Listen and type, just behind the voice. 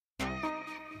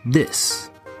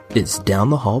This is Down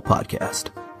the Hall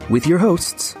Podcast with your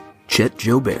hosts, Chet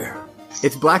Jobert.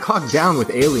 It's Black Hawk Down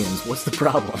with aliens. What's the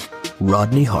problem?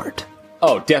 Rodney Hart.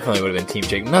 Oh, definitely would have been Team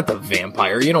Jake, not the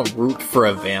vampire. You don't root for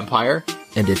a vampire.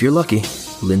 And if you're lucky,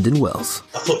 Lyndon Wells.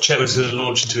 I thought Chet was going to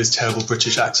launch into his terrible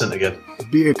British accent again.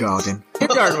 Beer garden. Beer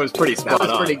garden was pretty spot That was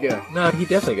on. pretty good. No, he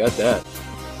definitely got that.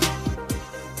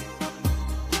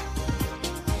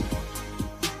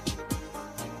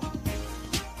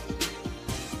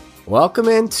 Welcome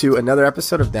into another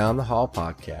episode of Down the Hall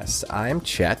Podcast. I'm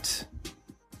Chet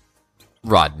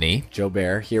Rodney.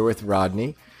 Jobert here with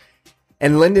Rodney.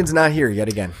 And Lyndon's not here yet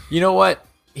again. You know what?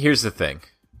 Here's the thing.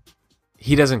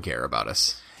 He doesn't care about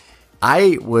us.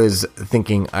 I was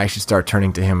thinking I should start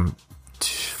turning to him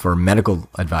for medical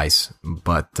advice,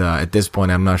 but at this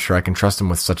point, I'm not sure I can trust him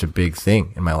with such a big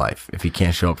thing in my life if he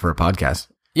can't show up for a podcast.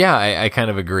 Yeah, I kind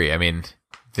of agree. I mean,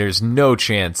 there's no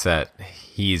chance that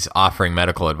he's offering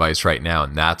medical advice right now,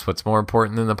 and that's what's more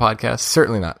important than the podcast?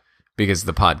 Certainly not. Because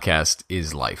the podcast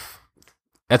is life.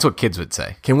 That's what kids would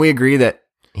say. Can we agree that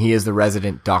he is the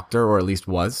resident doctor, or at least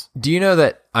was? Do you know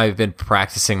that I've been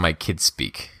practicing my kid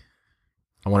speak?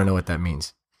 I want to know what that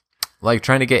means. Like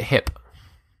trying to get hip.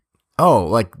 Oh,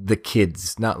 like the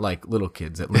kids, not like little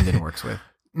kids that Lyndon works with.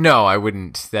 No, I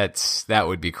wouldn't. That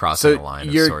would be crossing the line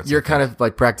of sorts. You're kind of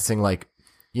like practicing like,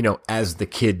 you know, as the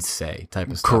kids say type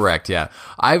of stuff. Correct, yeah.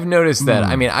 I've noticed that,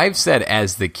 I mean, I've said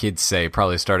as the kids say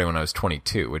probably starting when I was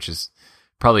 22, which is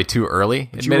probably too early,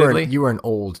 admittedly. You were an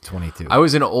old 22. I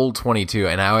was an old 22,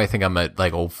 and now I think I'm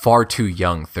a far too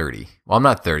young 30. Well, I'm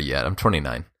not 30 yet. I'm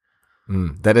 29.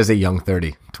 That is a young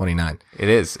 30, 29. It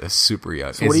is a super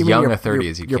young. So as what do you young mean a 30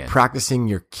 as you You're can. practicing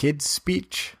your kids'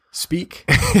 speak?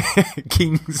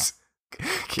 King's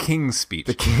speech.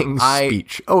 The king's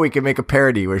speech. Oh, we can make a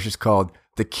parody where it's just called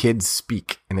The Kids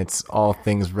Speak, and it's all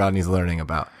things Rodney's learning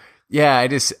about. Yeah,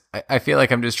 I feel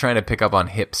like I'm just trying to pick up on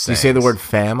hip sayings. Do you say the word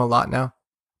fam a lot now?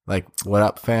 Like, what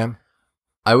up, fam?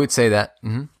 I would say that.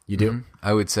 Mm-hmm. You do? Mm-hmm.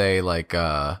 I would say like...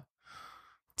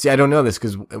 See, I don't know this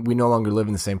because we no longer live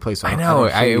in the same place. So I know.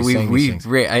 I'm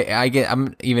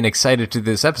I'm even excited to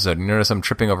this episode. You notice I'm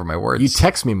tripping over my words. You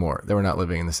text me more that we're not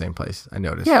living in the same place. I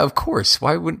noticed. Yeah, of course.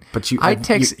 Why wouldn't? But you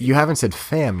haven't said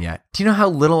fam yet. Do you know how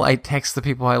little I text the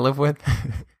people I live with?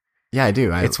 Yeah, I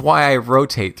do. It's why I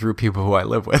rotate through people who I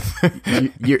live with.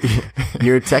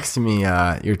 You're texting me.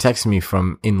 You're texting me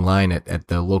from in line at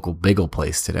the local bagel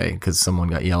place today because someone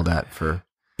got yelled at for.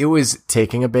 It was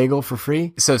taking a bagel for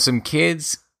free. So some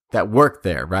kids that worked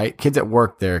there, right? Kids that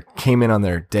worked there came in on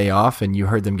their day off, and you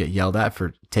heard them get yelled at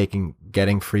for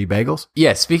getting free bagels.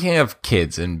 Yeah. Speaking of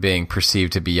kids and being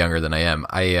perceived to be younger than I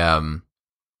am,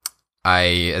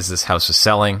 as this house was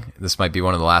selling, this might be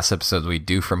one of the last episodes we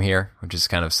do from here, which is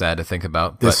kind of sad to think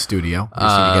about. This studio. We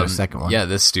just need to get a second one. Yeah,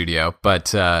 this studio.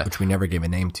 But which we never gave a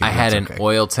name to. I had an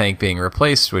oil tank being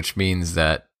replaced, which means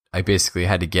that I basically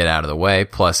had to get out of the way.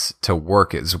 Plus, to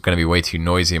work, it was going to be way too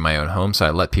noisy in my own home, so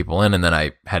I let people in, and then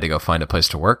I had to go find a place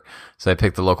to work. So I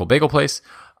picked the local bagel place.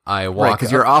 I walked right,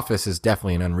 because your office is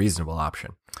definitely an unreasonable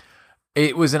option.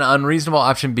 It was an unreasonable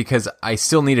option because I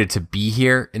still needed to be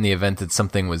here in the event that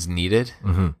something was needed.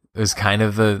 Mm-hmm. It was kind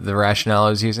of the rationale I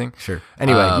was using. Sure.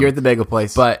 Anyway, you're at the bagel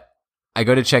place. But I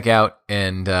go to check out,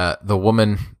 and the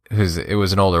woman, it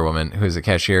was an older woman, who's a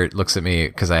cashier, looks at me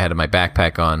because I had my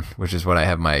backpack on, which is what I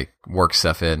have my work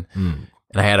stuff in. And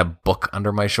I had a book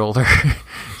under my shoulder.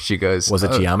 She goes... Was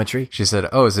it geometry? She said,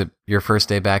 "Oh, is it your first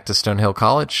day back to Stonehill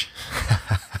College?"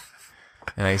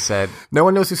 And I said, "No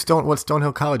one knows what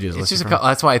Stonehill College is." It's just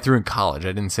that's why I threw in college.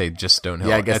 I didn't say just Stonehill.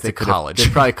 Yeah, I guess that's college. They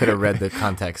probably could have read the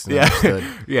context. And understood.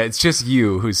 Yeah, it's just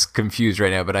you who's confused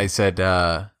right now. But I said,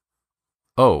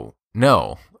 "Oh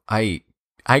no, I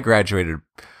graduated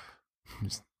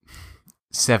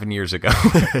 7 years ago,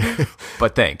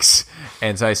 but thanks."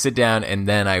 And so I sit down, and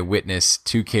then I witness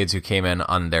two kids who came in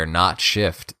on their not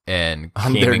shift and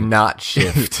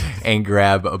and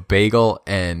grab a bagel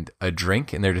and a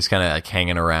drink, and they're just kind of like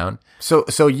hanging around.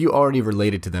 So you already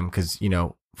related to them because, you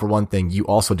know, for one thing, you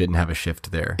also didn't have a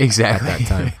shift there exactly at that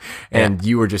time, and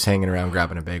you were just hanging around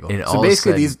grabbing a bagel. And so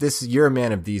basically, you're a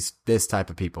man of this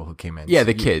type of people who came in. Yeah, so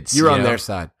the kids. You're on their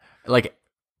side. Like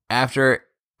after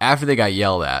they got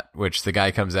yelled at, which the guy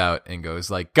comes out and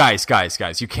goes like, guys,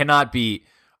 you cannot be,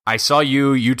 I saw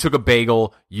you took a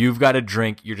bagel, you've got a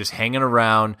drink, you're just hanging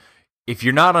around. If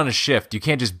you're not on a shift, you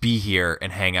can't just be here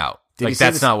and hang out.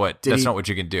 That's not what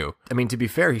you can do. I mean, to be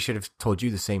fair, he should have told you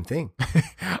the same thing.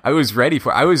 I was ready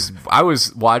for, I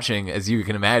was watching, as you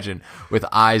can imagine, with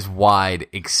eyes wide,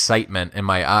 excitement in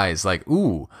my eyes, like,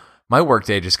 ooh, my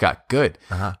workday just got good.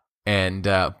 And,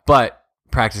 but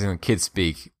practicing the kids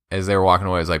speak, as they were walking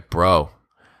away, I was like, bro,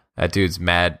 That dude's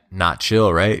mad, not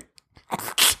chill, right?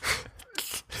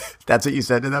 That's what you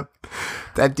said to them?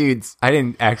 That dude's... I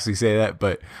didn't actually say that,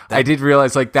 but I did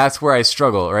realize like that's where I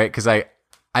struggle, right? Because I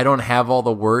don't have all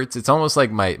the words. It's almost like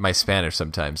my Spanish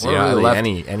sometimes. Or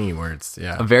really any words,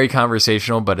 yeah. I'm very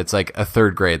conversational, but it's like a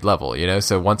third grade level, you know?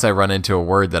 So once I run into a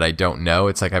word that I don't know,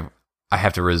 it's like I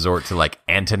have to resort to like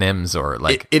antonyms or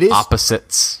like it is,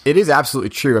 opposites. It is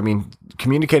absolutely true. I mean,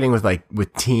 communicating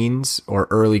with teens or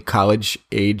early college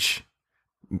age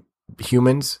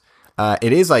humans,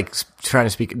 it is like trying to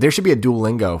speak. There should be a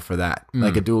Duolingo for that.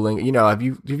 Like a Duolingo. You know, have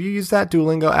you used that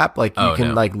Duolingo app? Like you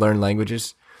can like learn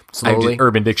languages slowly.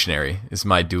 Urban Dictionary is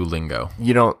my Duolingo.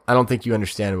 I don't think you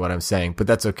understand what I'm saying, but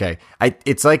that's okay.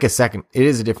 It's like it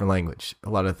is a different language. A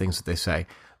lot of the things that they say.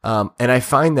 And I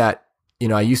find that,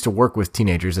 I used to work with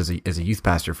teenagers as a youth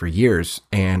pastor for years,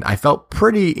 and I felt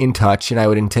pretty in touch, and I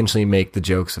would intentionally make the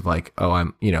jokes of like, oh,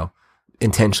 I'm,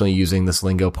 intentionally using this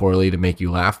lingo poorly to make you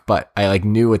laugh, but I like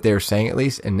knew what they were saying at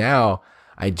least. And now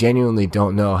I genuinely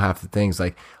don't know half the things,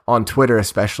 like on Twitter,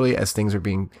 especially as things are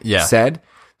being said,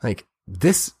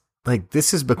 this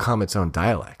has become its own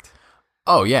dialect.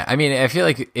 Oh yeah. I mean, I feel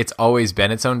like it's always been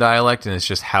its own dialect, and it's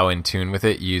just how in tune with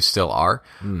it you still are.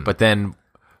 But then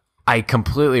I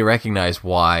completely recognize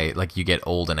why like you get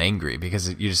old and angry, because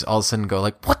you just all of a sudden go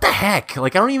like, what the heck?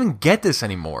 Like, I don't even get this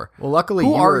anymore. Well, luckily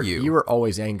you were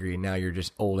always angry, and now you're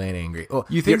just old and angry. Well,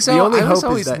 you think so? I was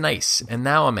always nice, and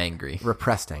now I'm angry.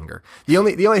 Repressed anger. The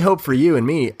only hope for you and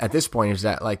me at this point is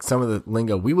that like some of the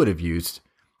lingo we would have used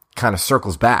kind of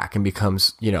circles back and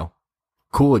becomes,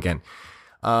 cool again.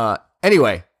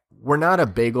 Anyway, we're not a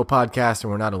bagel podcast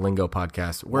and we're not a lingo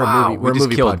podcast. We're a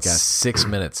movie killed podcast. 6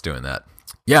 minutes doing that.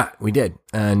 Yeah, we did.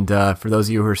 And for those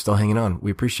of you who are still hanging on, we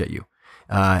appreciate you.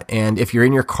 And if you're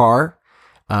in your car,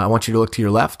 I want you to look to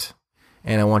your left,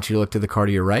 and I want you to look to the car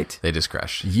to your right. They just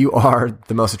crashed. You are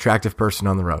the most attractive person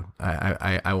on the road.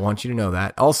 I want you to know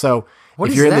that. Also,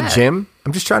 if you're in the gym,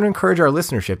 I'm just trying to encourage our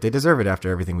listenership. They deserve it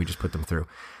after everything we just put them through.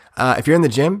 If you're in the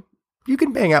gym, you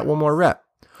can bang out one more rep.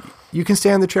 You can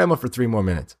stay on the treadmill for 3 more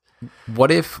minutes. What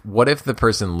if the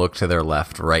person looked to their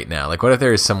left right now? Like, what if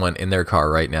there is someone in their car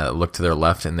right now that looked to their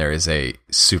left and there is a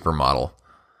supermodel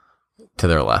to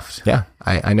their left? Yeah,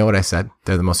 I know what I said.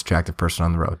 They're the most attractive person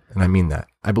on the road, and I mean that.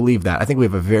 I believe that. I think we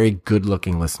have a very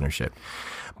good-looking listenership.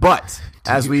 But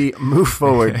as we move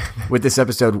forward with this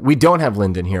episode, we don't have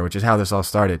Lyndon here, which is how this all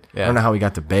started. Yeah. I don't know how we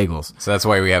got to bagels. So that's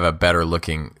why we have a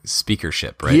better-looking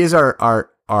speakership, right? He is our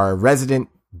resident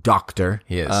doctor.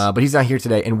 He is. But he's not here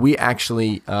today, and we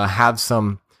actually have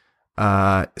some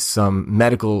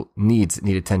medical needs that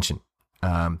need attention.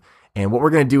 And what we're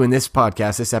going to do in this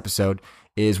podcast, this episode,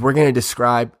 is we're going to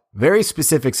describe very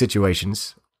specific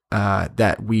situations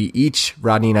that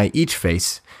Rodney and I each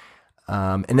face,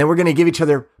 and then we're going to give each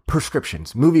other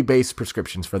prescriptions, movie-based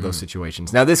prescriptions for those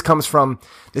situations. Now, this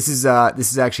is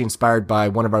actually inspired by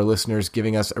one of our listeners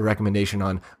giving us a recommendation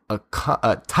on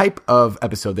a type of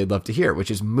episode they'd love to hear, which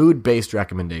is mood-based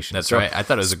recommendations. That's right. I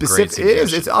thought it was a great suggestion. It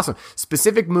is. It's awesome.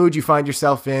 Specific mood you find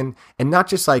yourself in, and not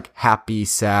just like happy,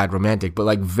 sad, romantic, but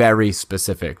like very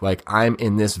specific. Like, I'm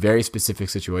in this very specific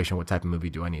situation. What type of movie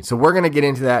do I need? So we're going to get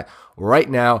into that right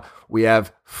now. We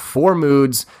have 4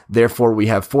 moods. Therefore, we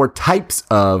have 4 types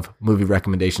of movie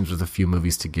recommendations with a few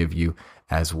movies to give you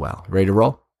as well. Ready to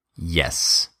roll?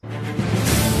 Yes.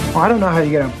 Well, I don't know how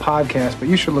you get a podcast, but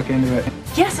you should look into it.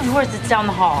 Yes, of course, it's down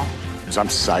the hall. Because I'm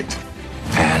psyched.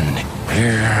 And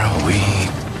here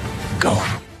we go.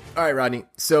 All right, Rodney.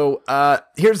 So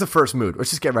here's the first mood. Let's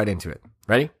just get right into it.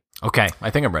 Ready? Okay. I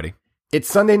think I'm ready. It's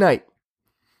Sunday night.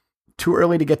 Too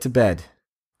early to get to bed,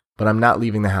 but I'm not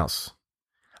leaving the house.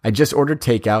 I just ordered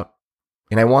takeout,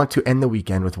 and I want to end the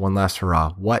weekend with one last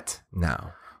hurrah. What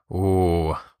now?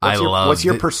 Ooh, what's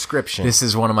your prescription? This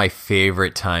is one of my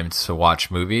favorite times to watch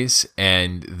movies,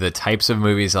 and the types of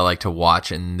movies I like to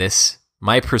watch in this.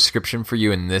 My prescription for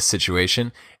you in this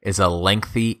situation is a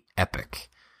lengthy epic.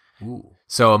 Ooh.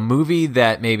 So a movie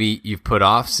that maybe you've put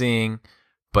off seeing,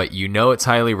 but you know it's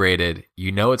highly rated,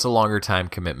 you know it's a longer time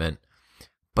commitment,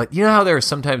 but you know how there are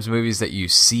sometimes movies that you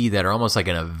see that are almost like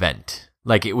an event.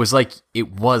 Like it was like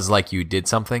you did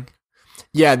something.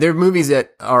 Yeah, there are movies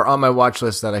that are on my watch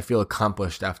list that I feel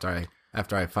accomplished after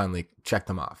I finally check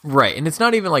them off. Right, and it's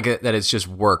not even like that it's just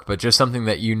work, but just something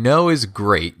that you know is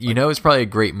great. You know it's probably a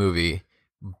great movie,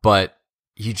 but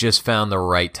you just found the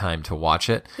right time to watch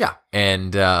it. Yeah.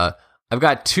 And I've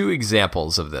got 2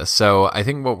 examples of this. So I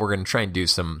think what we're going to try and do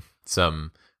some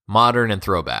modern and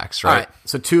throwbacks, right? All right.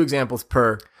 So 2 examples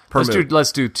per mood.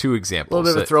 Let's do 2 examples. A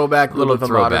little bit of a throwback, a little bit of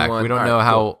a modern one. We don't know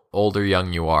how old or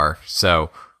young you are, so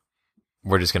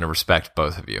we're just going to respect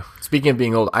both of you. Speaking of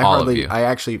being old, I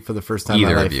actually, for the first time in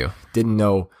Either my of life, you. didn't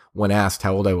know when asked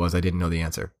how old I was. I didn't know the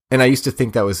answer. And I used to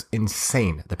think that was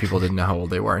insane that people didn't know how old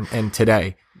they were. And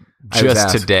today, I was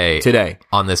asked, today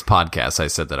on this podcast, I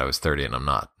said that I was 30 and I'm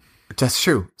not. That's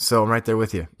true. So I'm right there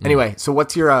with you. Anyway, so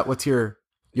what's your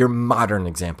modern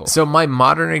example? So my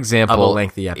modern example Of a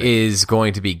lengthy epic. is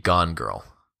going to be Gone Girl.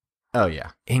 Oh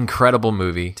yeah, Incredible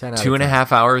movie. 10 out of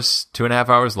 2.5 hours, 2.5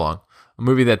 hours long. A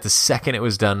movie that the second it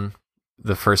was done,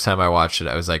 the first time I watched it,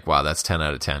 I was like, wow, that's 10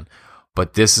 out of 10.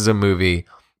 But this is a movie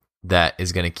that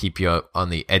is going to keep you on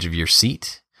the edge of your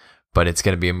seat, but it's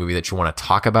going to be a movie that you want to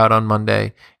talk about on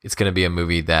Monday. It's going to be a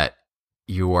movie that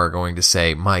you are going to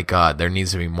say, my God, there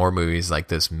needs to be more movies like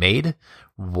this made.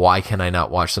 Why can I not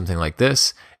watch something like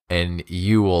this? And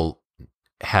you will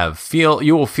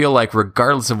feel like,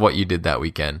 regardless of what you did that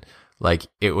weekend, like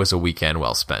it was a weekend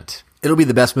well spent. it'll be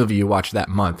the best movie you watch that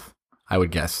month, I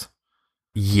would guess.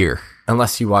 Year.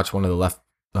 Unless you watch one of the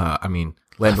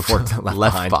Land Before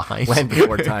Behind. Land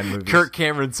Before Time movies. Kirk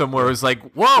Cameron somewhere was like,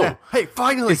 whoa, Yeah. Hey,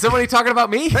 finally. is somebody talking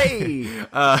about me? Hey.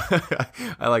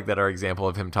 I like that our example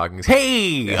of him talking is,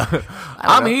 hey, I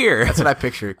I'm don't know. here. That's what I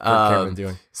picture Kirk Cameron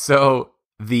doing. So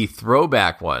the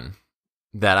throwback one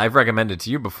that I've recommended to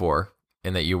you before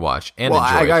and that you watch and Well,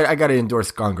 enjoyed. I got to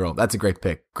endorse Gone Girl. That's a great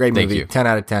pick. Great Thank movie. you. 10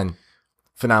 out of 10.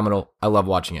 Phenomenal. I love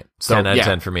watching it. So, 10 out of yeah,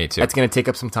 10 for me too. That's going to take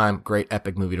up some time. Great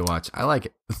epic movie to watch. I like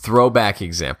it. Throwback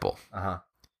example. Uh-huh.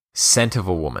 Scent of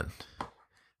a Woman.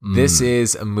 This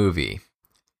is a movie.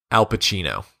 Al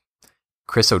Pacino.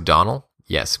 Chris O'Donnell.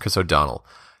 Yes, Chris O'Donnell.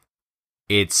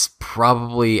 It's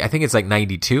probably, I think it's like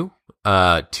 92.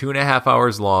 2.5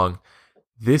 hours long.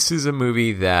 This is a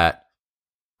movie that,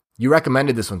 You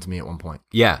recommended this one to me at one point.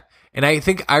 yeah. And I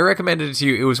think I recommended it to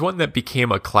you. It was one that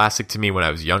became a classic to me when I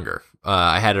was younger.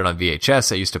 I had it on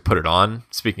VHS. I used to put it on.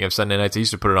 Speaking of Sunday nights, I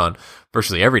used to put it on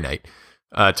virtually every night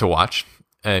to watch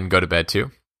and go to bed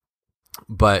too.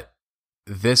 But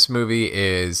this movie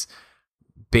is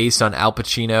based on Al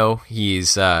Pacino.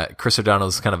 He's Chris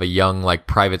O'Donnell's kind of a young, like,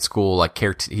 private school, like,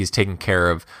 he's taking care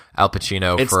of Al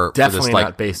Pacino It's for definitely this, like,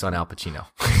 not based on Al Pacino.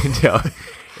 no,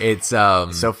 it's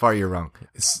So far, you're wrong.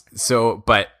 so,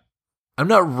 but I'm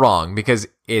not wrong because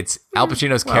it's Al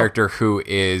Pacino's character who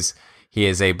is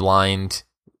a blind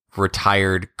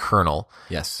retired colonel.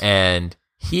 Yes. And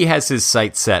he has his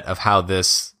sights set of how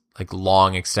this, like,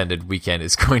 long extended weekend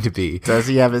is going to be. Does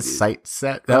he have his sight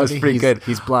set? That was pretty good.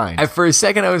 He's blind. For a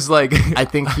second, I was like, I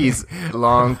think he's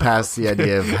long past the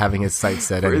idea of having his sight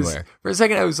set anywhere. For a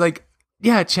second, I was like,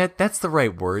 yeah, Chet, that's the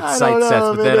right word, I sight don't know sets.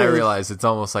 if But then it I is. realized it's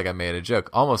almost like I made a joke,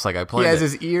 almost like I He planned has it.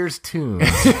 his ears tuned.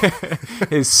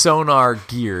 His sonar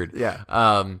geared. Yeah.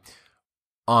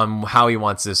 On how he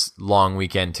wants this long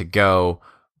weekend to go.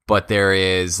 But there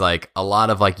is, like, a lot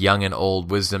of, like, young and old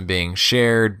wisdom being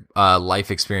shared, life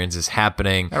experiences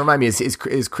happening. Now, remind me,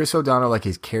 is Chris O'Donnell like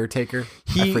his caretaker?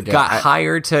 I He forget. got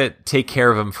hired to take care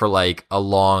of him for, like, a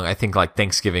long, I think, like,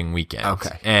 Thanksgiving weekend.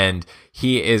 Okay. And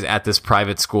he is at this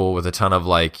private school with a ton of,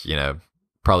 like, you know,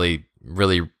 probably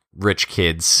really rich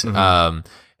kids. Mm-hmm.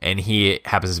 And he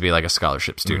happens to be, like, a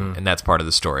scholarship student. And that's part of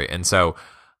the story. And so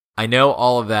I know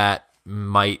all of that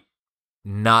might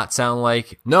not sound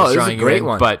like No, it's this is a drawing you great in,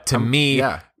 one. but to me,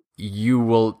 yeah. you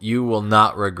will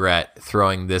not regret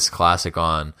throwing this classic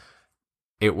on.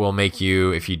 It will make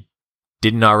you, if you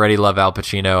didn't already love Al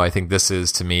Pacino, I think this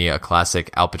is, to me, a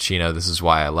classic Al Pacino. This is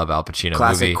why I love Al Pacino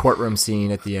Classic movie. courtroom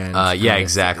scene at the end. Yeah,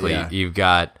 exactly. Yeah. You've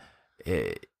got,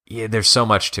 there's so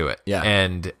much to it. Yeah.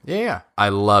 And Yeah. I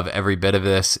love every bit of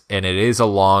this, and it is a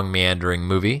long, meandering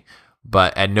movie,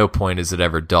 but at no point is it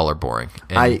ever dull or boring.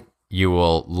 And you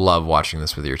will love watching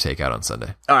this with your takeout on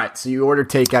Sunday. All right, so you ordered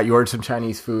takeout, you ordered some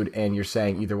Chinese food, and you're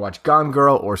saying either watch Gone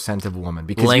Girl or Scent of a Woman.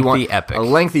 Because Lengthy you want epic. A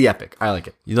lengthy epic. I like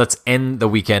it. Let's end the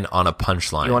weekend on a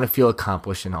punchline. You want to feel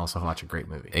accomplished and also watch a great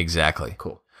movie. Exactly.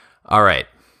 Cool. All right.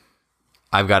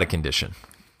 I've got a condition.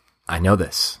 I know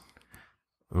this.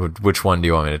 Which one do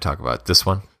you want me to talk about? This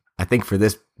one? I think for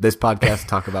this podcast,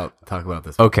 talk about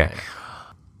this. Okay.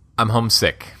 I'm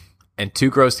homesick and too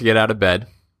gross to get out of bed.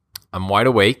 I'm wide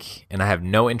awake and I have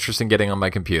no interest in getting on my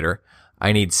computer.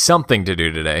 I need something to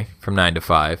do today from 9 to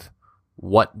 5.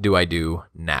 What do I do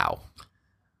now?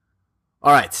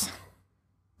 All right.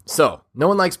 So, no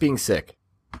one likes being sick,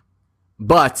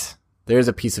 but there's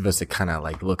a piece of us that kind of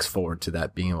like looks forward to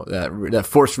that being that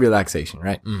forced relaxation,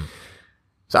 right?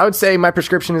 So I would say my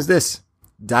prescription is this: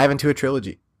 dive into a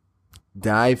trilogy.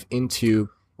 Dive into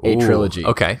a trilogy.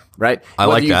 Okay. Right? I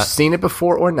Whether like you've that. seen it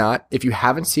before or not, if you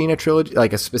haven't seen a trilogy,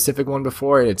 like a specific one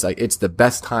before, it's the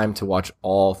best time to watch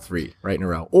all three right in a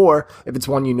row. Or if it's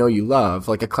one you love,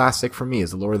 like a classic for me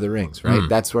is The Lord of the Rings, right?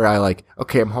 That's where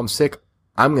I'm homesick.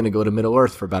 I'm going to go to Middle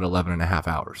Earth for about 11 and a half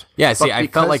hours. Yeah, see, But I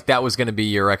because felt like that was going to be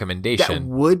your recommendation.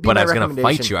 That would be but my I was going to fight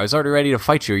recommendation. you. I was already ready to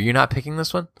fight you. Are you not picking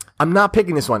this one? I'm not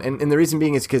picking this one. And the reason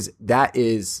being is because that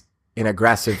is an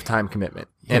aggressive time commitment.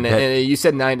 And you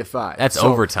said 9 to 5. That's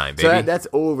overtime, baby. So that's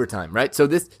overtime, right? So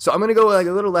I'm going to go like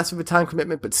a little less of a time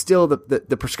commitment, but still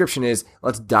the prescription is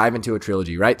let's dive into a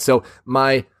trilogy, right? So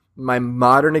my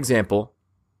modern example,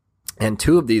 and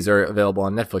 2 of these are available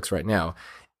on Netflix right now.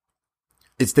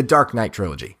 It's the Dark Knight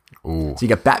trilogy. Ooh. So you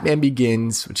got Batman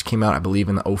Begins, which came out, I believe,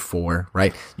 in the 2004,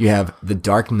 right? You have The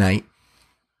Dark Knight,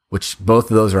 which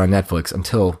both of those are on Netflix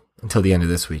until the end of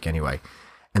this week anyway.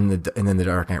 And then The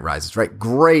Dark Knight Rises, right?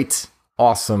 Great,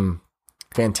 awesome,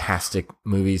 fantastic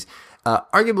movies.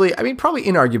 Arguably, probably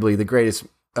inarguably the greatest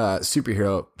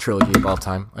superhero trilogy of all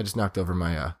time. I just knocked over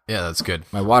my Yeah, that's good.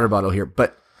 my water bottle here.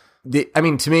 But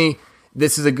to me,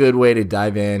 this is a good way to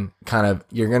dive in. Kind of,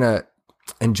 you're going to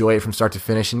enjoy it from start to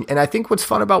finish. And I think what's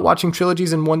fun about watching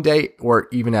trilogies in one day or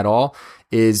even at all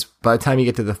is by the time you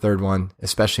get to the third one,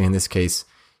 especially in this case,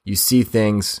 you see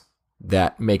things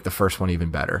that make the first one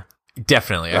even better.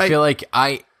 Definitely. Right? I feel like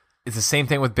it's the same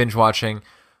thing with binge watching,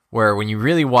 where when you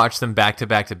really watch them back to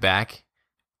back to back,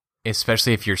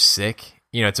 especially if you're sick,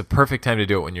 it's a perfect time to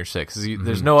do it when you're sick. 'Cause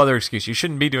there's no other excuse. You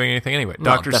shouldn't be doing anything anyway. No,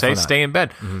 Doctors say definitely not. stay in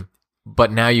bed.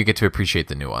 But now you get to appreciate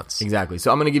the nuance. Exactly.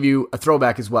 So I'm going to give you a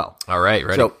throwback as well. All right,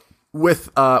 ready? So with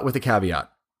a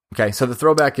caveat. Okay. So the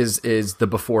throwback is the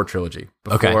Before trilogy.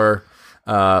 Before,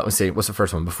 let's see, what's the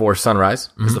first one? Before Sunrise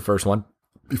is the first one.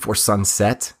 Before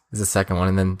Sunset is the second one.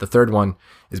 And then the third one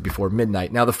is Before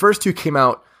Midnight. Now the first 2 came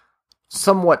out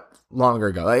somewhat longer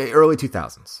ago, like early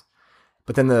 2000s.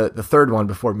 But then the third one,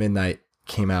 Before Midnight,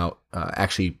 came out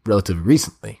actually relatively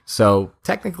recently. So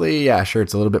technically, yeah, sure,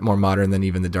 it's a little bit more modern than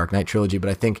even the Dark Knight trilogy, but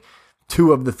I think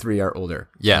 2 of the 3 are older.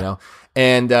 Yeah.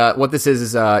 And what this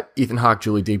is Ethan Hawke,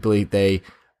 Julie Delpy, they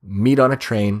meet on a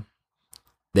train.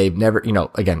 They've never,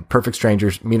 again, perfect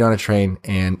strangers, meet on a train,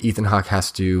 and Ethan Hawke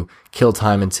has to kill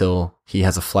time until he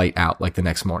has a flight out like the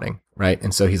next morning, right?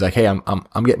 And so he's like, hey,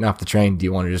 I'm getting off the train. Do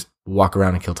you want to just walk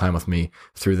around and kill time with me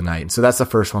through the night? And so that's the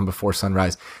first one, Before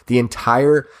Sunrise. The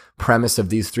entire premise of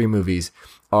these 3 movies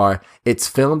it's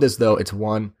filmed as though it's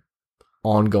one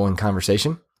ongoing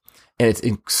conversation. And it's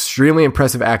extremely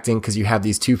impressive acting because you have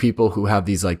these 2 people who have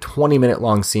these like 20-minute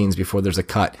long scenes before there's a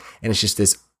cut. And it's just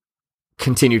this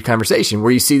continued conversation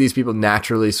where you see these people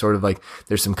naturally sort of like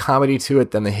there's some comedy to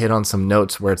it. Then they hit on some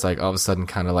notes where it's like all of a sudden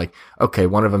kind of like, okay,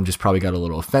 one of them just probably got a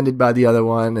little offended by the other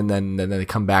one. And then they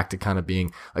come back to kind of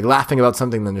being like laughing about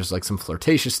something. Then there's like some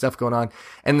flirtatious stuff going on.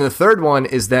 And then the third one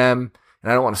is them,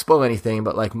 and I don't want to spoil anything,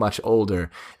 but like much older.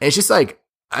 And it's just like,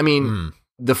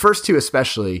 the first 2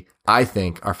 especially, I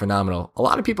think, are phenomenal. A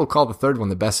lot of people call the third one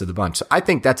the best of the bunch. So I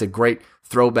think that's a great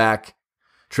throwback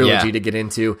trilogy to get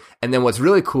into. And then what's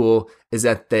really cool is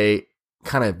that they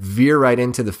kind of veer right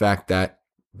into the fact that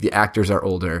the actors are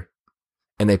older,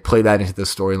 and they play that into the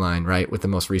storyline, right? With the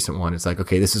most recent one, it's like,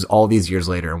 okay, this is all these years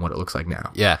later and what it looks like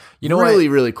now. Yeah. You know really,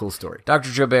 what? really cool story. Dr.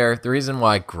 Jobert, the reason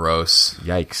why gross.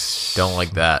 Yikes. Don't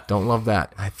like that. Don't love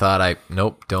that.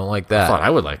 Nope, don't like that. I thought I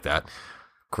would like that.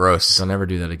 Gross. I'll never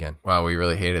do that again. Wow, we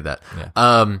really hated that.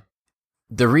 Yeah.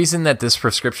 The reason that this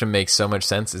prescription makes so much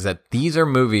sense is that these are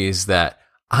movies that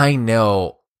I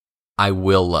know I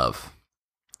will love.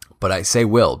 But I say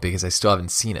will because I still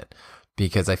haven't seen it.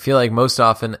 Because I feel like most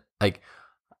often, like,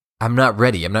 I'm not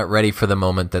ready. I'm not ready for the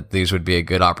moment that these would be a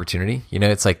good opportunity.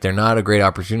 It's like they're not a great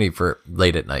opportunity for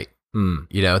late at night.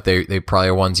 They probably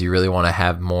are ones you really want to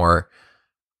have more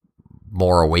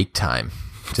awake time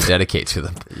to dedicate to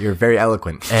them. You're very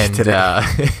eloquent And today.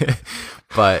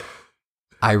 but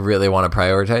I really want to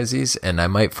prioritize these, and I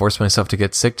might force myself to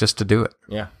get sick just to do it.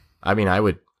 Yeah. I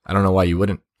would. I don't know why you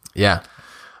wouldn't. Yeah.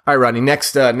 All right, Rodney,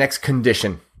 next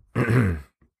condition. You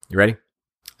ready?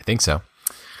 I think so.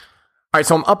 All right,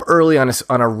 so I'm up early on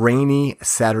a rainy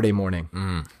Saturday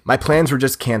morning. My plans were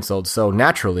just canceled, so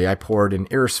naturally I poured an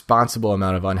irresponsible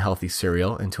amount of unhealthy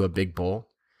cereal into a big bowl.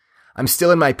 I'm still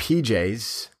in my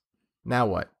PJs. Now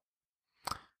what?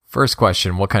 First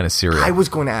question, what kind of cereal? I was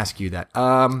going to ask you that.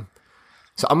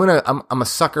 So I'm a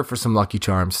sucker for some Lucky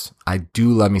Charms. I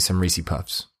do love me some Reese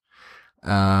Puffs.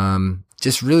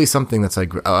 Just really something that's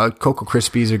like Cocoa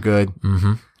Krispies are good.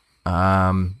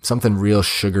 Something real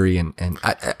sugary and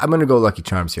I'm gonna go Lucky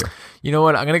Charms here. You know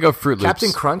what? I'm gonna go Fruit Loops.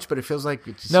 Captain Crunch, but it feels like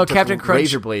it's just No, you took Captain Crunch.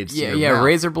 razor blades. to Yeah, your yeah, mouth.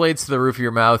 razor blades to the roof of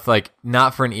your mouth. Like,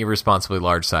 not for an irresponsibly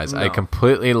large size. I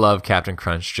completely love Captain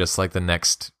Crunch, just like the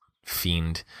next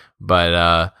fiend.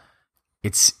 But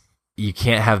it's you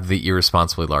can't have the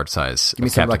irresponsibly large size. Give me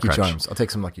of some Captain Lucky Crunch. Charms. I'll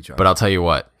take some Lucky Charms. But I'll tell you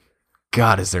what,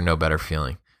 God, is there no better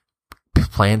feeling?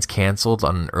 Plans canceled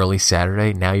on an early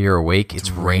Saturday. Now you're awake.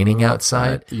 It's raining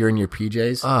outside. You're in your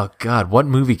PJs. Oh God, what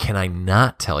movie can I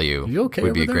not tell you? You okay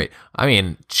Would be over there? great. I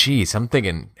mean, geez, I'm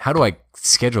thinking, how do I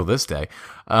schedule this day?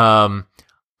 I'm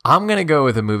gonna go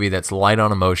with a movie that's light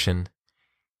on emotion,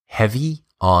 heavy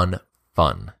on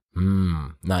fun.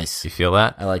 Nice. You feel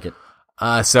that? I like it.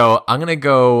 So I'm gonna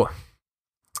go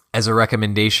as a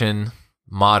recommendation,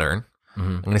 modern.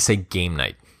 I'm gonna say Game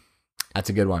Night. That's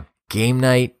a good one. Game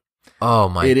Night. Oh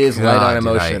my! It is God, light on did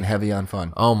emotion I- and heavy on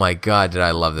fun. Oh my God, did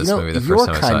I love this movie the you're first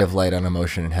time I saw kind it? of light on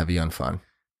emotion and heavy on fun.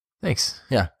 Thanks.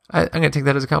 Yeah. I'm gonna take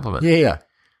that as a compliment. Yeah.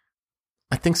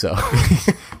 I think so.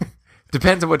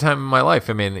 Depends on what time in my life.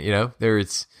 I mean,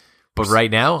 there's. But right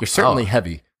now, You're certainly oh.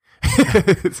 heavy.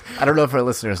 I don't know if our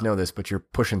listeners know this, but you're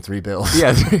pushing 3 bills.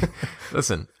 Yeah.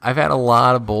 Listen, I've had a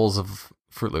lot of bowls of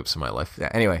Fruit Loops in my life. Yeah.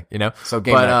 Anyway. So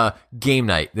Game But Night. Game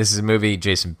Night. This is a movie.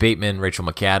 Jason Bateman, Rachel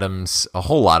McAdams, a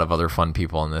whole lot of other fun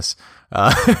people in this.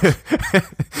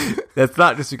 That's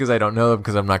not just because I don't know them,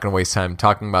 because I'm not going to waste time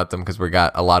talking about them, because we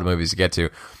got a lot of movies to get to.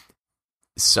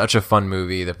 Such a fun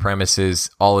movie. The premise is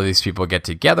all of these people get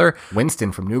together.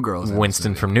 Winston from New Girls.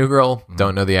 Winston from New Girl.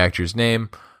 Don't know the actor's name.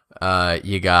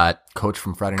 You got Coach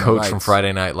from Friday Night Coach Lights. from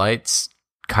Friday Night Lights,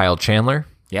 Kyle Chandler.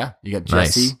 Yeah. You got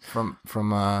Nice. Jesse from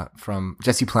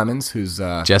Jesse Plemons, who's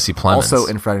Jesse Plemons. also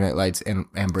in Friday Night Lights and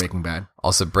Breaking Bad.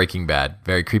 Also Breaking Bad.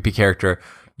 Very creepy character.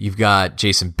 You've got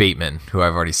Jason Bateman, who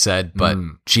I've already said, but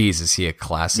geez, is he a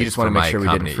classic? You just wanna for make my sure we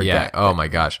didn't comedy. forget. Yeah. Oh my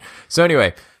gosh. So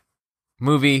anyway,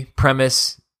 movie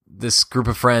premise. This group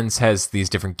of friends has these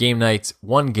different game nights.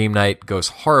 One game night goes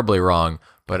horribly wrong,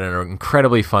 but in an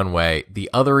incredibly fun way. The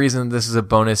other reason this is a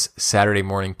bonus Saturday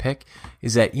morning pick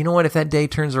is that, you know what, if that day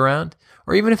turns around,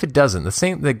 or even if it doesn't,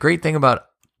 the great thing about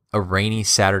a rainy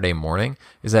Saturday morning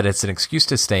is that it's an excuse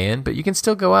to stay in, but you can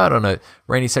still go out on a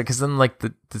rainy Saturday, because then like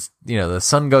the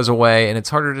sun goes away and it's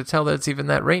harder to tell that it's even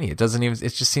that rainy. It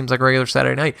just seems like a regular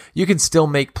Saturday night. You can still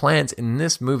make plans. In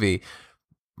this movie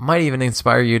might even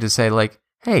inspire you to say, like,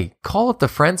 hey, call up the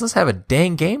friends. Let's have a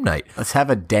dang game night. Let's have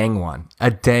a dang one.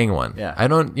 A dang one. Yeah. I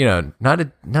don't, not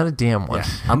a damn one. Yeah.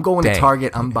 I'm going Dang. to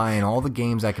Target. I'm buying all the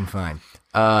games I can find.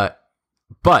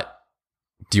 But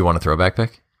do you want a throwback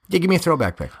pick? Yeah, give me a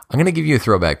throwback pick. I'm going to give you a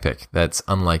throwback pick that's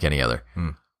unlike any other.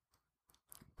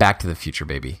 Back to the Future,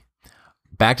 baby.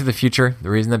 Back to the Future. The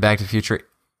reason that Back to the Future,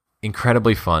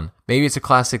 incredibly fun. Maybe it's a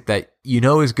classic that you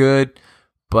know is good,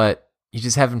 but you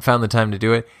just haven't found the time to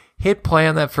do it. Hit play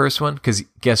on that first one, because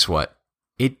guess what?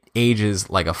 It ages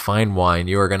like a fine wine.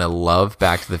 You are going to love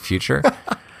Back to the Future.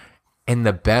 And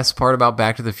the best part about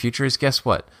Back to the Future is, guess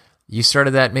what? You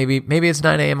started that maybe it's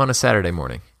 9 a.m. on a Saturday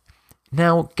morning.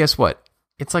 Now, guess what?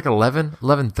 It's like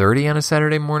 11:30 on a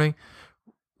Saturday morning.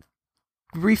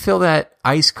 Refill that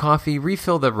iced coffee,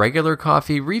 refill the regular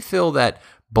coffee, refill that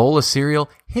bowl of cereal.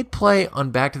 Hit play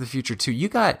on Back to the Future 2. You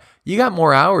got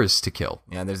more hours to kill.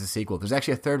 Yeah, there's a sequel. There's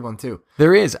actually a third one too.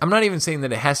 There is. I'm not even saying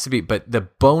that it has to be, but the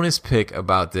bonus pick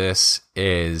about this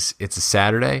is it's a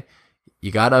Saturday.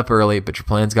 You got up early, but your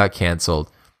plans got canceled.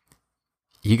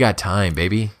 You got time,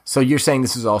 baby. So you're saying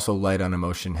this is also light on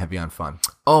emotion, heavy on fun.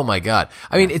 Oh my God.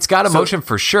 I mean, it's got emotion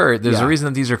for sure. There's Yeah. a reason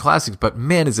that these are classics, but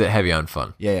man, is it heavy on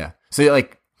fun. Yeah. So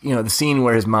like, the scene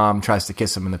where his mom tries to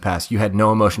kiss him in the past, you had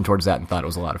no emotion towards that and thought it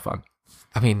was a lot of fun.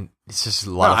 I mean, it's just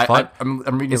a lot of fun.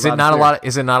 I'm reading Is it not a lot?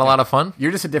 Is it not a lot of fun?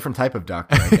 You're just a different type of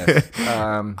doctor, I guess.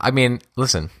 I mean,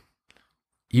 listen.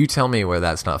 You tell me where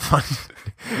that's not fun.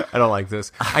 I don't like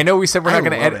this. I know we said we're not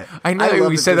going to love edit. it. I know I love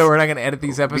we that said that this- we're not going to edit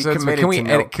these episodes. But committed can we to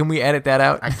no- edit? Can we edit that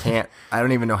out? I can't. I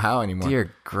don't even know how anymore.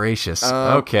 Dear gracious.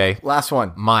 Okay. Last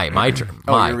one. My turn.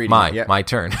 Oh, you're reading it. Yep. My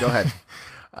turn. Go ahead.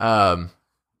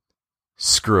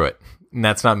 Screw it. And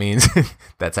that's not means.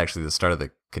 That's actually the start of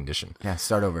the condition. Yeah,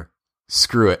 start over.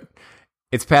 Screw it.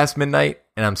 It's past midnight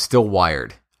and I'm still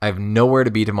wired. I have nowhere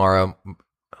to be tomorrow. Oh,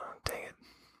 dang it.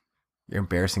 You're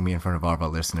embarrassing me in front of all of our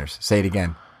listeners. Say it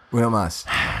again. Uno mas.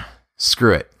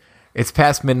 Screw it. It's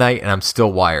past midnight and I'm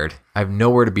still wired. I have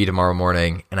nowhere to be tomorrow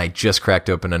morning and I just cracked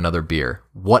open another beer.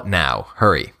 What now?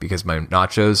 Hurry, because my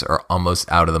nachos are almost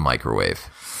out of the microwave.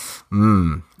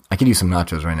 I could use some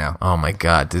nachos right now. Oh my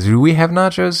God. Do we have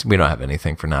nachos? We don't have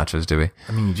anything for nachos, do we?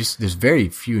 I mean, there's very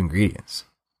few ingredients.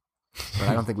 but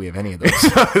I don't think we have any of those.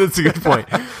 That's a good point.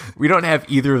 We don't have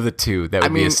either of the two that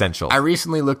would be essential. I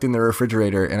recently looked in the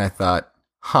refrigerator and I thought,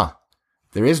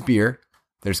 there is beer,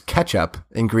 there's ketchup,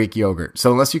 and Greek yogurt.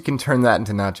 So unless you can turn that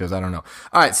into nachos, I don't know.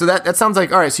 All right, so that sounds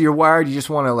like, all right, so you're wired, you just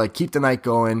want to like keep the night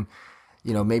going.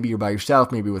 You know, maybe you're by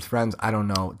yourself, maybe with friends. I don't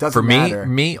know. It doesn't matter. For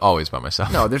me, always by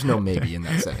myself. No, there's no maybe in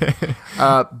that setting.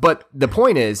 But the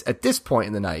point is, at this point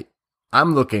in the night,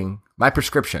 my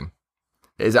prescription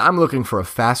is I'm looking for a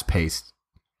fast-paced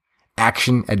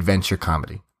action adventure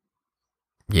comedy.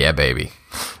 Yeah, baby.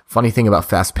 Funny thing about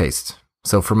fast-paced.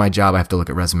 So for my job, I have to look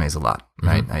at resumes a lot,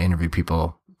 right? I interview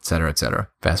people, et cetera, et cetera.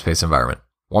 Fast-paced environment.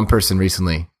 One person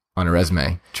recently on a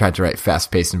resume tried to write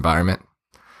fast-paced environment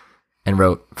and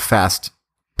wrote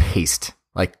fast-paced,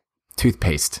 like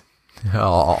toothpaste.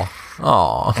 Oh.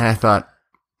 And I thought,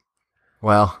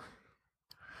 well,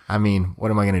 I mean, what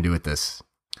am I going to do with this?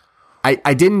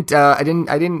 I didn't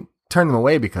turn them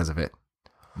away because of it,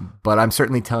 but I'm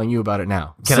certainly telling you about it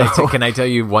now. Can I tell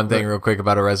you one thing real quick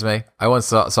about a resume? I once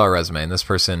saw a resume, and this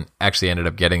person actually ended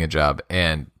up getting a job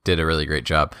and did a really great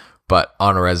job. But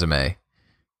on a resume,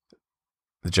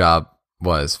 the job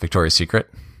was Victoria's Secret,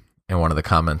 and one of the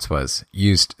comments was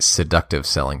used seductive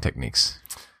selling techniques.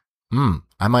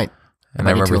 I might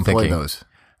need to employ those.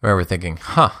 I remember thinking,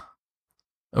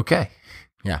 okay.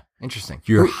 Yeah, interesting.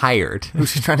 You're hired.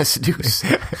 Who's she trying to seduce?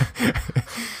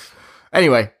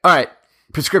 Anyway, all right.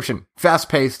 Prescription,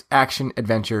 fast-paced action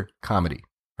adventure comedy.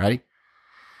 Ready?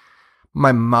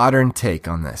 My modern take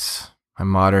on this, my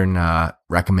modern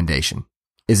recommendation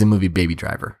is the movie Baby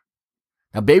Driver.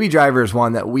 Now, Baby Driver is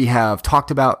one that we have talked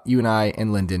about, you and I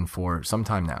and Lyndon, for some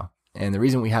time now. And the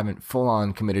reason we haven't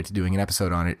full-on committed to doing an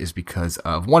episode on it is because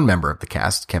of one member of the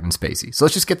cast, Kevin Spacey. So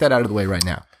let's just get that out of the way right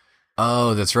now.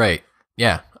 Oh, that's right.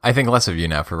 Yeah, I think less of you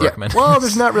now for recommending. Well,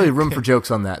 there's not really room for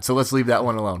jokes on that, so let's leave that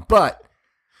one alone. But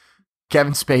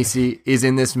Kevin Spacey is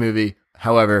in this movie.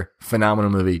 However,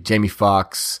 phenomenal movie. Jamie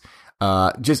Foxx,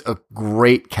 just a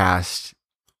great cast.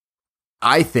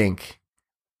 I think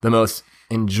the most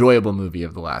enjoyable movie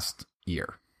of the last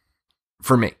year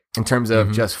for me in terms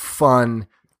of just fun.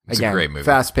 It's again, a great movie.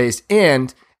 Fast-paced,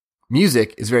 and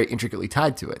music is very intricately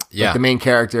tied to it. Yeah, like the main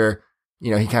character,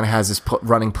 you know, he kind of has this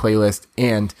running playlist,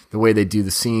 and the way they do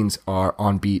the scenes are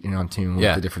on beat and on tune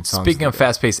with the different songs. Speaking of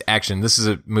fast-paced action, this is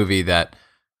a movie that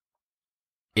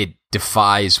it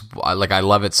defies, like, I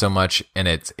love it so much, and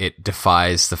it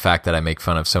defies the fact that I make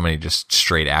fun of so many just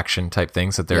straight action type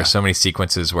things, that there are so many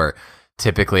sequences where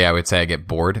typically I would say I get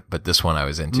bored, but this one I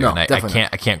was into, and I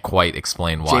can't quite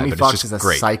explain why. Jamie but Foxx it's just is a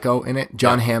great. psycho in it.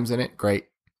 John Hamm's in it. Great.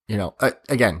 You know,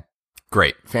 again,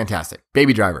 great. Fantastic.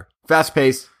 Baby Driver.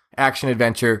 Fast-paced, action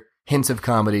adventure, hints of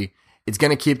comedy. It's going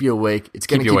to keep you awake. It's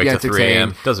going to keep you awake till 3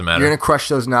 entertained. a.m. Doesn't matter. You're going to crush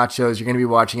those nachos. You're going to be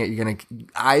watching it. You're going to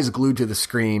eyes glued to the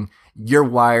screen. You're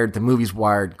wired. The movie's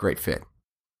wired. Great fit.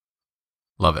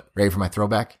 Love it. Ready for my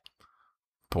throwback?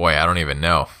 Boy, I don't even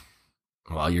know.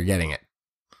 Well, you're getting it.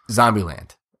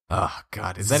 Zombieland. Oh,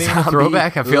 God. Is that even a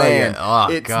throwback? I feel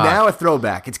like it's now a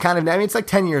throwback. It's kind of, I mean, it's like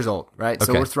 10 years old, right?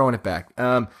 So we're throwing it back.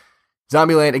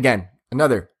 Zombieland, again,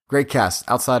 another great cast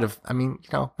outside of, I mean, you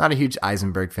know, not a huge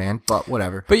Eisenberg fan, but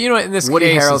whatever. But you know what? In this Woody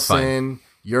case, Harrelson, it's fine.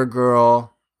 Your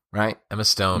Girl, right? Emma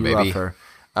Stone, You baby. love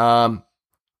her.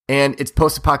 And it's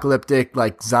post-apocalyptic,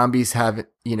 like zombies have,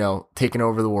 you know, taken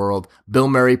over the world. Bill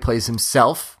Murray plays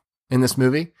himself in this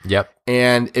movie. Yep.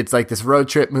 And it's like this road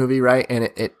trip movie, right? And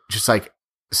it just like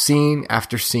scene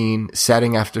after scene,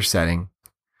 setting after setting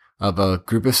of a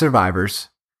group of survivors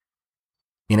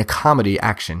in a comedy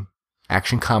action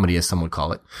comedy, as some would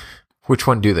call it. Which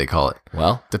one do they call it?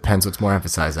 Well, depends what's more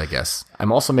emphasized, I guess.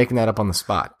 I'm also making that up on the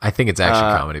spot. I think it's action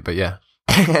comedy, but yeah.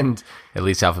 And at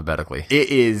least alphabetically. it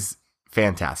is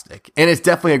fantastic. And it's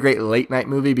definitely a great late night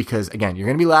movie because, again, you're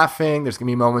going to be laughing. There's going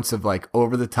to be moments of like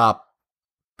over the top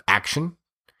action.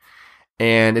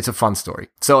 And it's a fun story.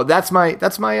 So that's my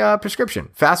prescription.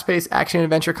 Fast-paced action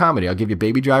adventure comedy. I'll give you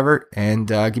Baby Driver and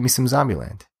give me some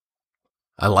Zombieland.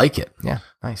 I like it. Yeah,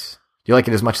 nice. Do you like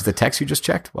it as much as the text you just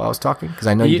checked while I was talking? Because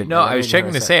I know you didn't. No, I was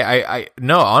checking to say,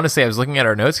 honestly, I was looking at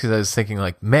our notes because I was thinking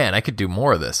like, man, I could do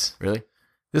more of this. Really?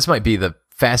 This might be the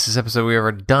fastest episode we've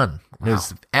ever done. Wow. It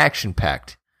was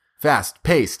action-packed.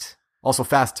 Fast-paced. Also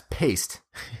fast-paced.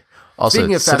 Also,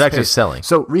 Speaking of seductive fast-paced, selling.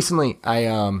 So recently,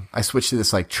 I switched to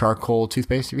this like charcoal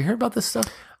toothpaste. Have you heard about this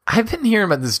stuff? I've been hearing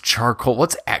about this charcoal.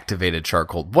 What's activated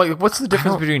charcoal? What's the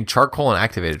difference between charcoal and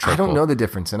activated charcoal? I don't know the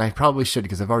difference, and I probably should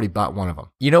because I've already bought one of them.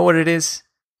 You know what it is?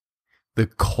 The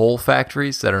coal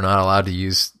factories that are not allowed to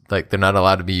use, like they're not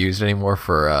allowed to be used anymore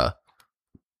for,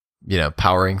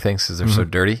 powering things because they're so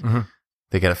dirty. Mm-hmm.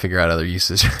 They got to figure out other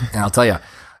uses. And I'll tell you,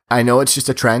 I know it's just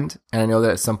a trend, and I know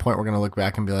that at some point we're going to look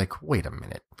back and be like, wait a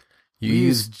minute. You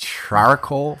use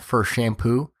charcoal for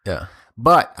shampoo? Yeah.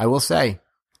 But I will say,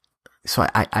 so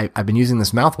I've been using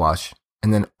this mouthwash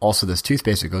and then also this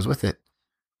toothpaste that goes with it.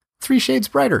 3 shades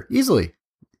brighter. Easily.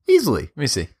 Let me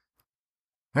see.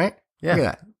 Right? Yeah. Look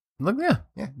at that. Look, yeah.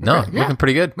 Yeah. No, Okay. looking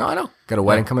pretty good. No, I know. Got a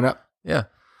wedding coming up. Yeah.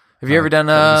 Have you ever done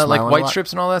gotta be like smiling a white lot.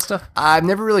 strips and all that stuff? I've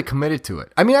never really committed to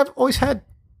it. I mean, I've always had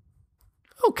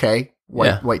okay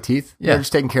white teeth. Yeah.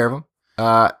 Just taking care of them.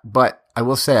 But I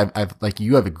will say, I've like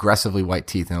you have aggressively white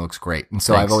teeth, and it looks great. And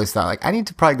so Thanks. I've always thought like I need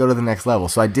to probably go to the next level.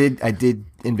 So I did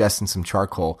invest in some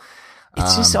charcoal.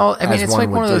 It's just all. I mean, as it's like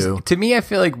one of would those. do. To me, I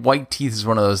feel like white teeth is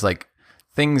one of those like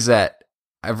things that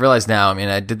I've realized now. I mean,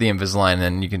 I did the Invisalign, and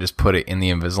then you can just put it in the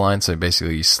Invisalign. So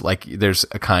basically, like there's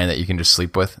a kind that you can just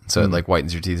sleep with, so it like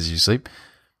whitens your teeth as you sleep.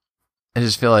 I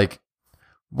just feel like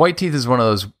white teeth is one of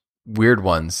those weird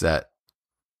ones that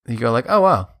you go like, oh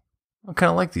wow, I kind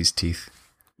of like these teeth.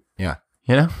 Yeah.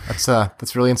 You know,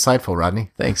 That's really insightful, Rodney.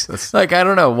 thanks. Like I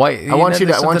don't know, white. I want you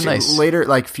there's to, something nice. later,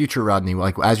 like future Rodney,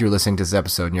 like as you're listening to this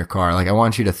episode in your car, like I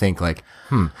want you to think like,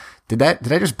 did I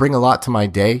just bring a lot to my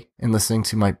day in listening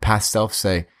to my past self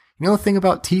say, you know, the thing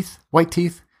about teeth, white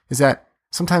teeth, is that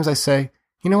sometimes I say,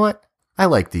 you know what? I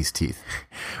like these teeth.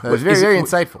 That was very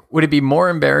insightful. Would it be more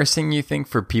embarrassing, you think,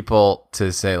 for people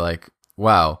to say like,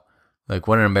 wow, like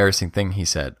what an embarrassing thing he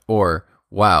said, or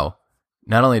wow,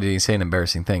 not only did he say an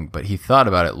embarrassing thing, but he thought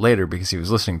about it later because he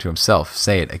was listening to himself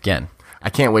say it again.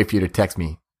 I can't wait for you to text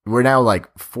me. We're now like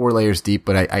 4 layers deep,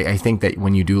 but I think that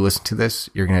when you do listen to this,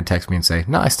 you're going to text me and say,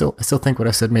 no, I still think what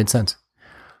I said made sense.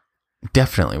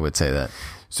 Definitely would say that.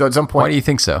 So at some point, Why do you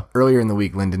think so? earlier in the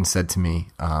week, Lyndon said to me,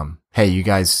 hey, you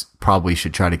guys probably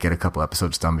should try to get a couple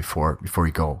episodes done before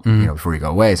you go, before you go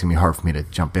away. It's gonna be hard for me to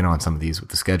jump in on some of these with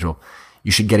the schedule.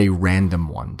 You should get a random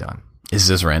one done. Is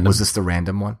this random? Was this the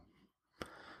random one?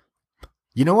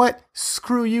 You know what?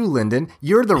 Screw you, Lyndon.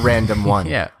 You're the random one.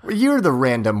 Yeah. You're the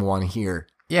random one here.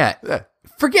 Yeah.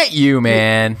 Forget you,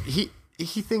 man. He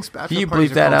thinks bachelor Can you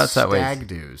parties bleep are that called out that way? stag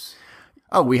do's.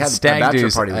 Oh, we had a Stag bachelor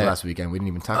do's, party last weekend. We didn't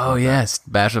even talk about Oh that. yes,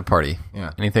 bachelor party.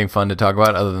 Yeah. Anything fun to talk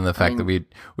about other than the fact that we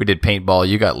did paintball?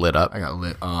 You got lit up. I got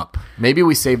lit up. Maybe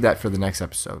we save that for the next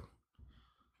episode,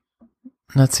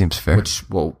 That seems fair. which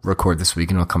we'll record this week,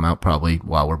 and it'll come out probably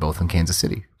while we're both in Kansas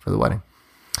City for the wedding.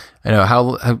 I know.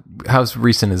 How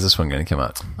recent is this one going to come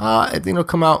out? I think it'll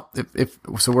come out if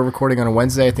so. We're recording on a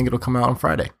Wednesday. I think it'll come out on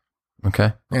Friday.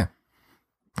 Okay. Yeah,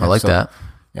 I like so- that.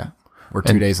 Yeah, we're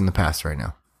 2 days in the past right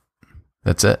now.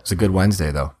 That's it. It's a good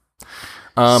Wednesday though.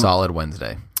 Solid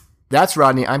Wednesday. That's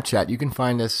Rodney. I'm Chet. You can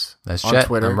find us That's on Chet.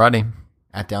 Twitter I'm Rodney.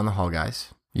 at Down the Hall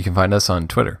Guys. You can find us on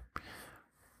Twitter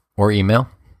or email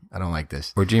I don't like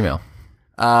this. or Gmail.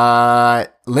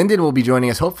 Lyndon will be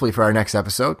joining us hopefully for our next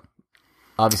episode.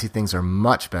 Obviously, things are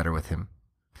much better with him.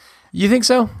 You think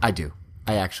so? I do.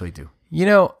 I actually do. You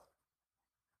know,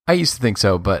 I used to think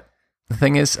so, but the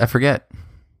thing is, I forget.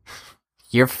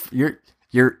 You're.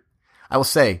 I will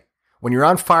say, when you're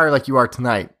on fire like you are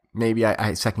tonight, maybe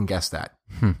I second guess that.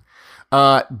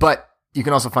 But you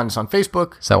can also find us on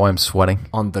Facebook, Is that why I'm sweating?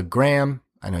 on the gram.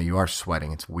 I know you are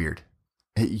sweating. It's weird.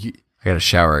 I got to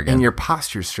shower again. And your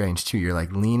posture's strange too. You're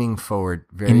like leaning forward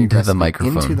very Into the aggressively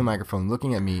microphone. into the microphone,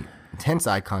 looking at me, intense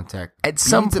eye contact. At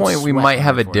some beads of point, we sweat might on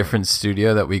have your a forehead. different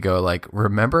studio that we go like,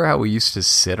 remember how we used to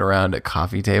sit around a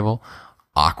coffee table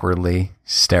awkwardly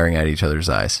staring at each other's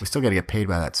eyes? We still got to get paid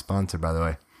by that sponsor, by the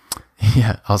way.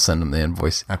 Yeah, I'll send them the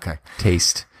invoice. Okay,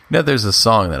 Taste. No, there's a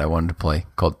song that I wanted to play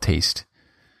called Taste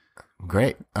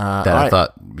great. that all I right.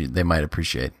 thought they might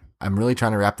appreciate. I'm really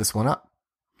trying to wrap this one up.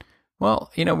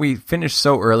 Well, you know, we finished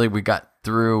so early. We got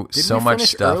through Didn't so we much finish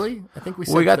stuff. early? I think we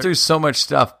said We got thir- through so much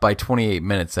stuff by 28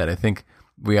 minutes that I think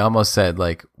we almost said,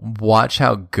 like, watch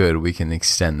how good we can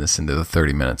extend this into the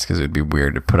 30 minutes because it would be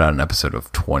weird to put out an episode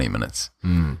of 20 minutes.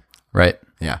 Right?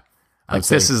 Yeah, Like,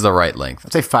 this is the right length.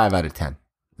 I'd say 5 out of 10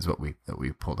 is what we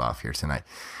pulled off here tonight.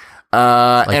 And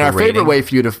a our favorite rating? way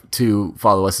for you to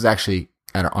follow us is actually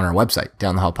on our website,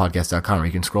 downthehallpodcast.com, where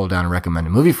you can scroll down and recommend a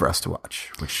movie for us to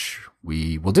watch, which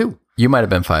we will do. You might have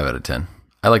been 5 out of 10.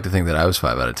 I like to think that I was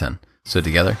 5 out of 10. So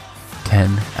together,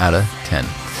 10 out of 10.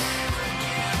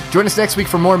 Join us next week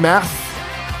for more math.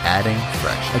 Adding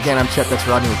fresh. Again, I'm Chet. That's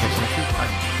Rodney. We'll catch you next week.